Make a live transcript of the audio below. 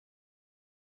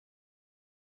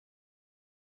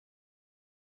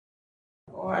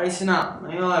Alright, listen up.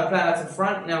 You know I play out to the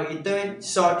front, you know what you're doing,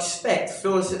 so I expect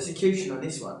flawless execution on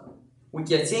this one. We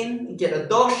get in, we get a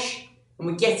dosh, and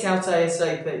we get out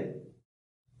ASAP.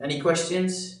 Any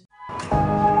questions?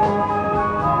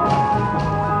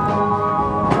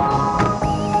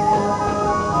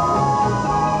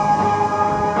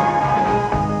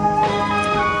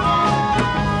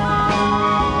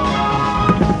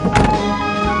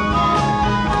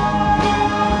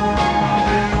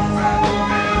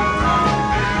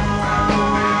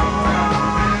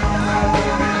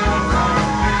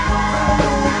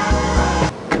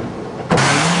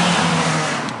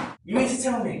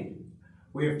 Tell me,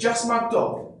 we have just mugged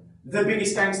off the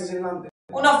biggest gangsters in London.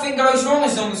 Well, nothing goes wrong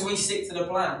as long as we stick to the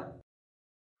plan.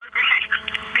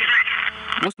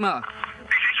 What's the matter?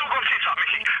 It's all gone tits up,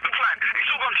 Mickey. The plan, it's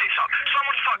all gone tits up.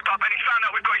 Someone's fucked up and he's found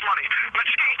out we've got his money. Now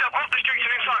just get yourself off the streets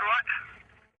and inside, right?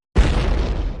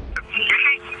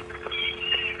 Mickey?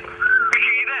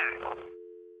 Mickey, are you there?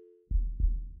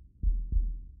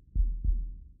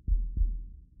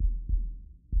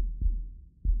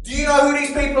 Do you know who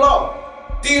these people are?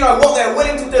 Do you know what they're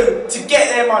willing to do to get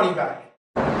their money back?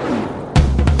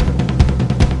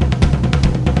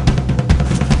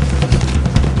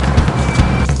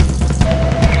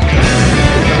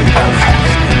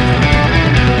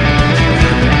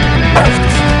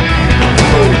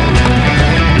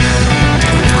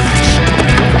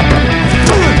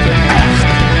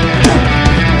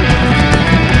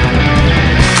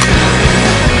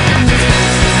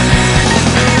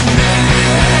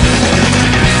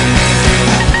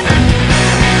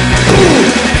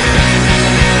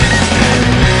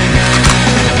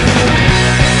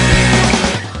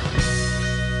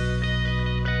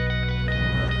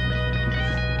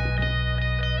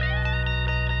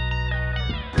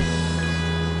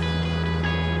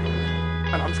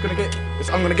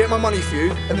 I'm gonna get my money for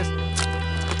you, and this.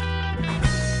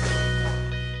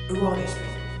 Who are these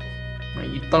people?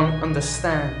 Mate, you don't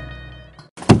understand.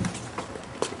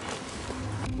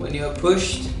 When you're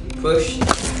pushed,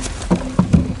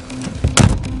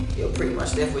 you're pretty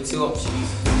much left with two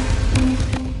options.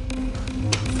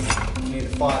 You need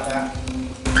to fight that.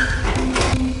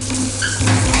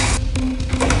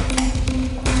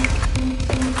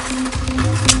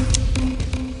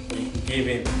 You can give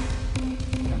in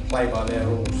and play by their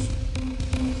rules.